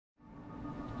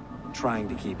trying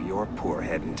to keep your poor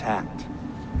head intact,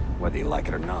 whether you like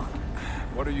it or not.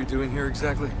 What are you doing here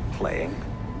exactly? Playing.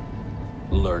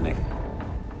 Learning.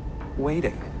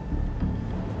 Waiting.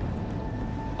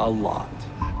 A lot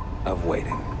of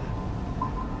waiting.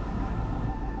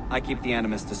 I keep the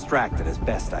Animus distracted as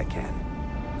best I can.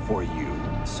 For you,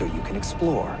 so you can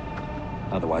explore.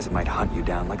 Otherwise it might hunt you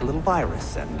down like a little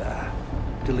virus and,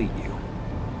 delete you.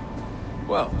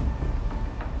 Well,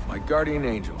 my guardian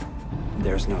angel.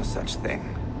 There's no such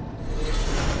thing.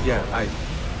 Yeah,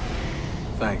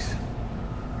 Thanks.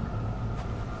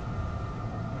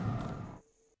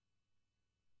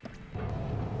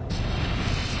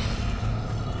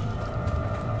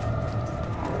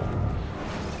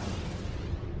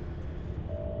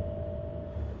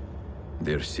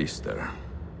 Dear sister,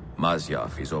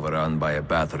 Masyaf is overrun by a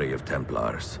battery of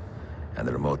Templars, and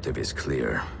their motive is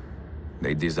clear.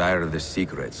 They desire the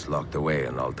secrets locked away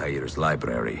in Altair's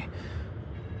library.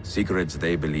 Secrets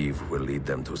they believe will lead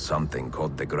them to something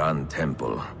called the Grand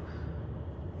Temple.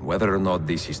 Whether or not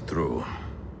this is true,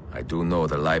 I do know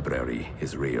the library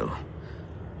is real.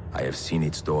 I have seen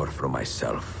its door for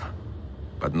myself.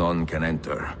 But none can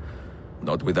enter.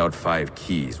 Not without 5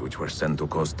 keys which were sent to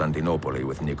Constantinople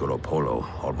with Niccolo Polo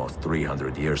almost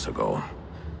 300 years ago.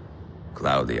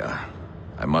 Claudia,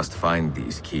 I must find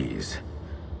these keys.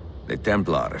 The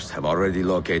Templars have already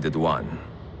located one,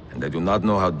 and I do not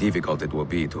know how difficult it will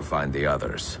be to find the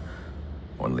others.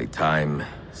 Only time,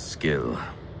 skill,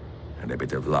 and a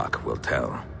bit of luck will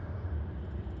tell.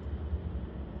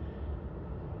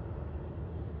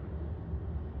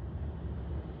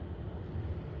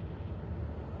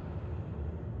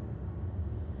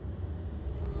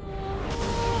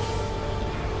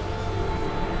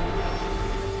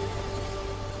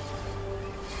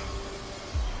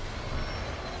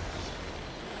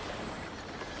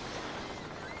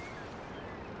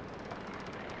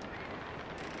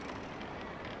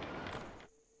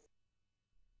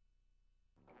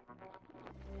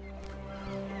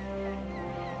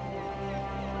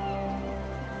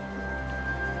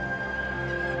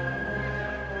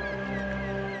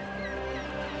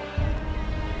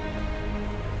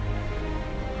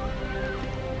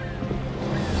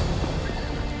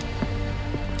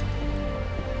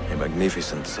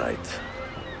 Magnificent sight.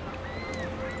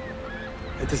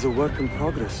 It is a work in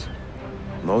progress.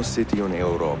 No city in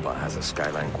Europa has a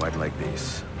skyline quite like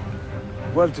this.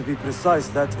 Well, to be precise,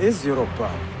 that is Europa.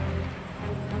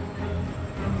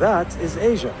 That is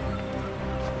Asia.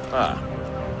 Ah.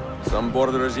 Some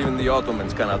borders even the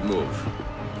Ottomans cannot move.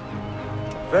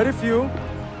 Very few.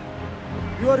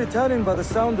 You are Italian by the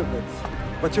sound of it,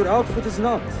 but your outfit is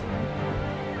not.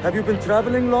 Have you been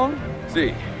traveling long?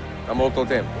 Si, da molto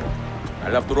tempo. I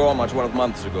left Rome 12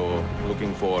 months ago,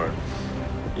 looking for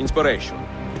inspiration.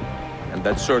 And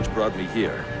that search brought me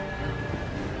here.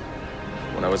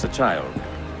 When I was a child,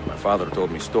 my father told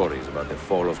me stories about the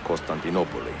fall of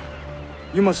Constantinople.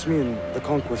 You must mean the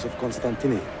conquest of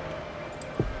Constantinople.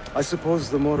 I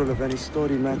suppose the moral of any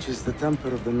story matches the temper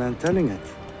of the man telling it.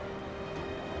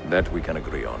 That we can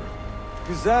agree on.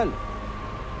 Güzel.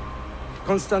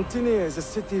 Constantinople is a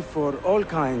city for all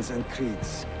kinds and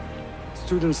creeds.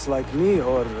 Students like me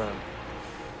or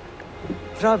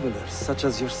travelers such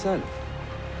as yourself.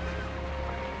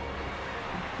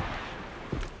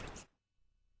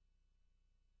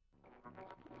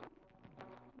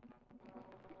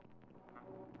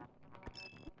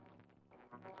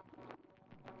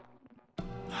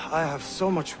 I have so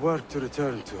much work to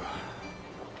return to,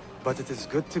 but it is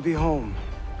good to be home.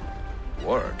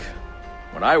 Work?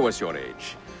 When I was your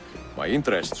age, my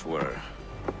interests were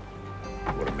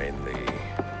mainly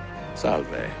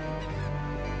salve.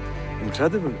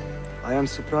 Incredible. I am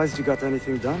surprised you got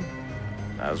anything done.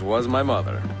 As was my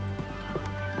mother.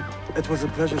 It was a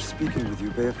pleasure speaking with you,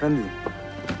 Bey Effendi.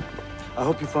 I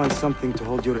hope you find something to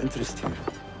hold your interest here.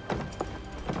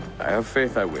 I have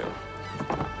faith I will.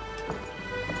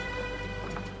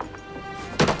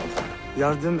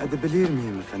 Yardım edebilir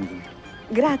miyim efendim?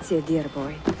 Grazie, dear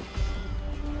boy.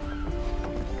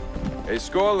 A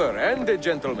scholar and a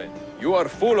gentleman. You are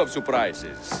full of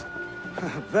surprises.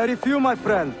 Very few, my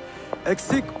friend.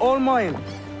 Eksik olmayın.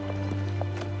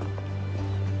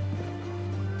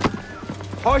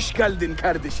 Hoş geldin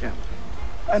kardeşim.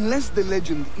 Unless the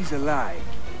legend is a lie,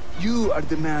 you are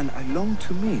the man I long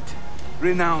to meet.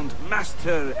 Renowned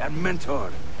master and mentor.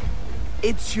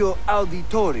 Ezio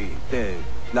Auditore de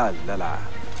la.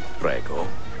 Prego.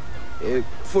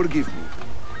 Forgive me.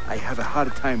 I have a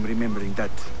hard time remembering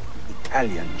that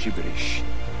Italian gibberish.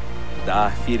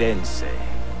 Da Firenze.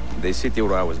 The city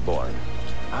where I was born.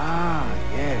 Ah,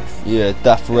 yes. Yeah,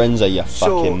 Da Firenze, you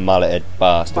So, fucking malleted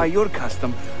bastard. By your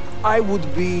custom, I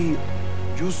would be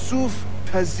Yusuf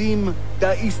Tazim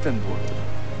da Istanbul.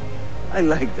 I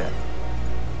like that.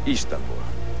 Istanbul.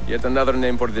 Yet another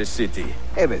name for this city.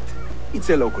 Evet, it's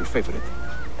a local favorite.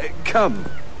 Come,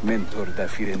 Mentor da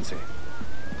Firenze.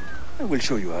 I will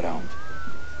show you around.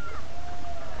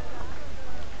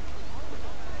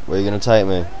 Where are you going to take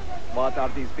me? What are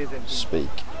these Byzantines? Speak.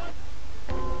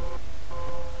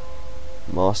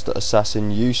 Master Assassin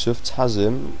Yusuf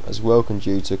Tazim has welcomed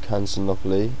you to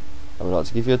Constantinople and would like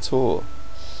to give you a tour.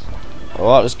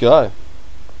 Alright, let's go.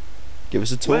 Give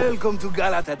us a tour. Welcome to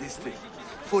Galata district.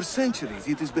 For centuries,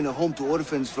 it has been a home to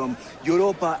orphans from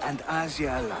Europa and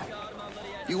Asia alike.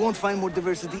 You won't find more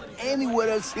diversity anywhere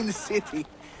else in the city.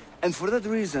 And for that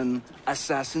reason,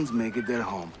 assassins make it their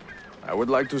home. I would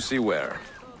like to see where.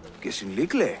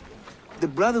 Kesinlikle. The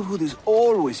Brotherhood is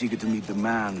always eager to meet the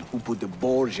man who put the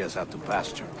Borgias out to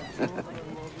pasture.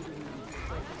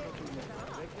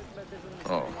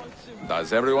 Oh.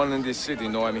 Does everyone in this city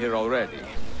know I'm here already?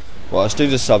 Well, let's do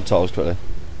the subtitles quickly.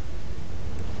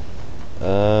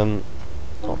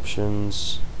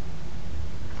 Options.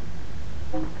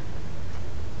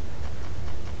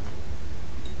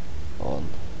 On.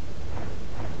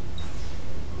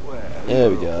 Well, There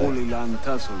we go. Holy Land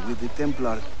tussle with the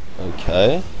Templar.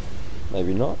 Okay.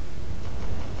 Maybe not.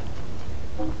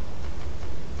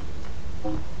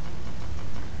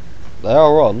 They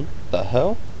are on. The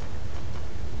hell?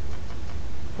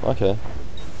 Okay.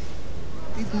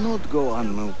 Did not go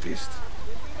unnoticed.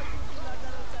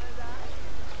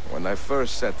 When I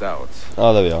first set out,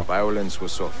 Oh, there we are. violence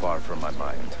was so far from my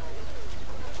mind.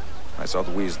 I sought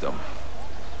wisdom.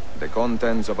 The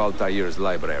contents of Altair's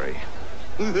library.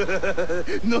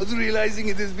 Not realizing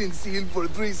it has been sealed for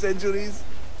 3 centuries?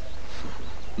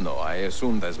 No, I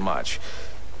assumed as much.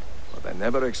 But I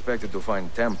never expected to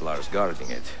find Templars guarding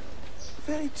it.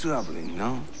 Very troubling,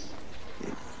 no?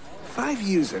 5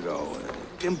 years ago,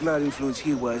 Templar influence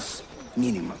here was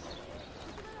minimal.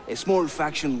 A small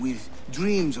faction with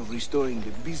dreams of restoring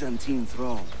the Byzantine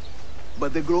throne.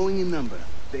 But they're growing in number,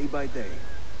 day by day.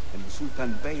 And the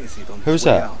Sultan bears it on his Who's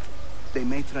way that? out. They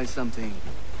may try something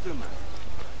dramatic.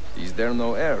 Is there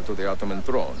no heir to the Ottoman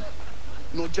throne?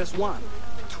 Not just one,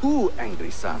 2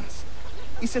 angry sons.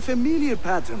 It's a familiar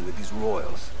pattern with these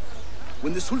royals.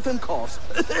 When the Sultan coughs,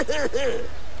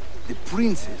 the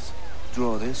princes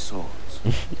draw their swords.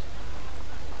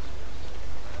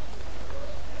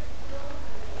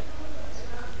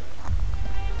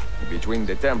 Between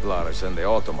the Templars and the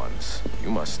Ottomans, you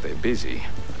must stay busy.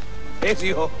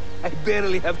 Ezio, I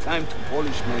barely have time to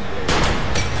polish my blade.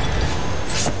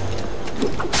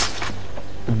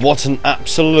 What an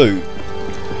absolute.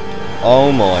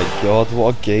 Oh my god,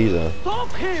 what a geezer.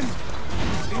 Stop him!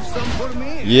 Leave some for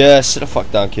me. Yeah, sit the fuck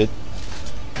down, kid.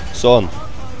 Son.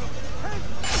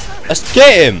 Let's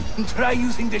get him! Try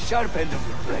using the sharp end of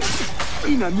your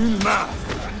blade. In a new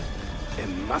math. A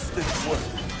master's work.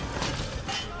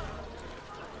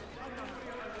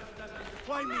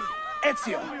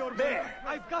 Ezio, there.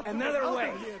 Another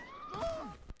way.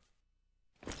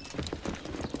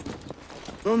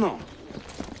 No.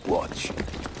 Watch.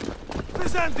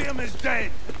 Byzantium is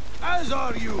dead, as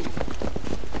are you.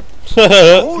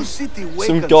 The whole city wakens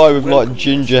Some guy with to like welcome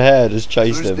ginger hair just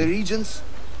chased First the him. regents,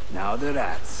 now the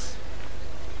rats.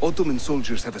 Ottoman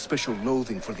soldiers have a special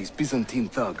loathing for these Byzantine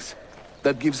thugs.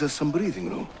 That gives us some breathing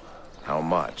room. How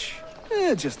much?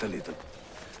 Just a little.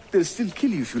 They'll still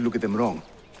kill you if you look at them wrong.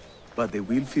 But they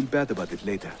will feel bad about it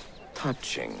later.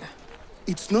 Touching.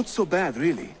 It's not so bad,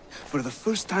 really. For the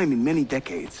first time in many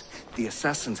decades, the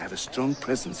assassins have a strong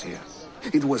presence here.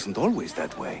 It wasn't always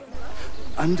that way.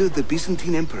 Under the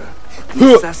Byzantine Emperor,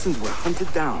 the assassins were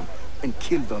hunted down and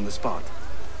killed on the spot.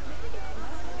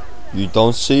 You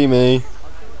don't see me.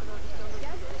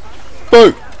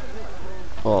 Boo!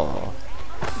 Oh.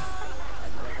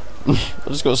 I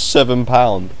just got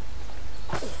 £7.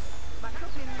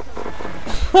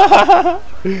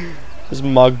 Just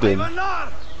mugged him.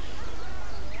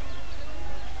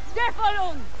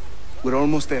 We're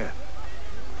almost there.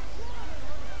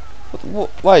 What?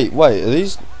 Wait,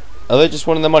 are they just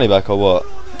wanting their money back or what?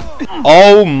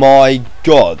 Oh my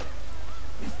god.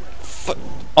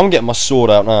 I'm getting my sword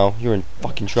out now. You're in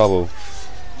fucking trouble.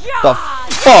 The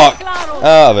fuck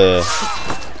out of here.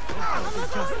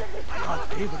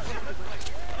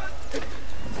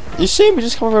 You see me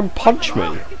just come over and punch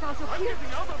me?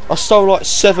 I stole like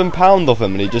 £7 off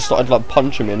him and he just started like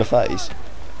punching me in the face.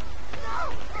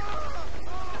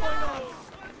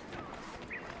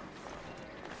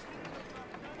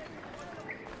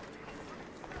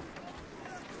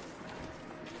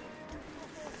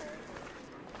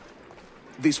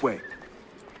 This way.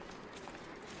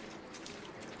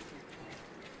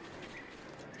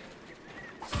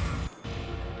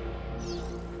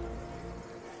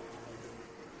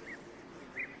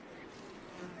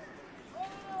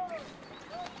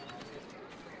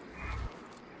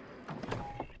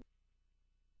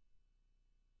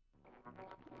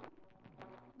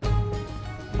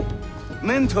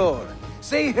 Mentor,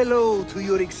 say hello to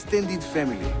your extended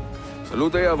family.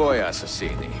 Salute a voi,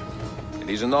 assassini. It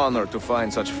is an honor to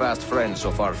find such fast friends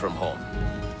so far from home.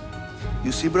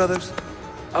 You see, brothers?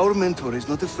 Our mentor is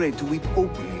not afraid to weep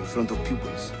openly in front of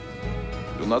pupils.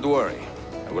 Do not worry.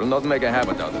 I will not make a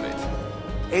habit out of it.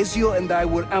 Ezio and I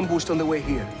were ambushed on the way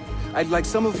here. I'd like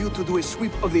some of you to do a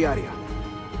sweep of the area.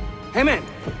 Hey, man!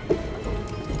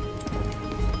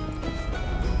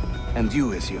 And you,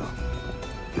 Ezio.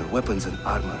 Your weapons and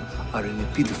armor are in a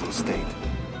pitiful state.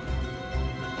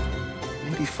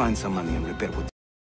 Maybe find some money and repair what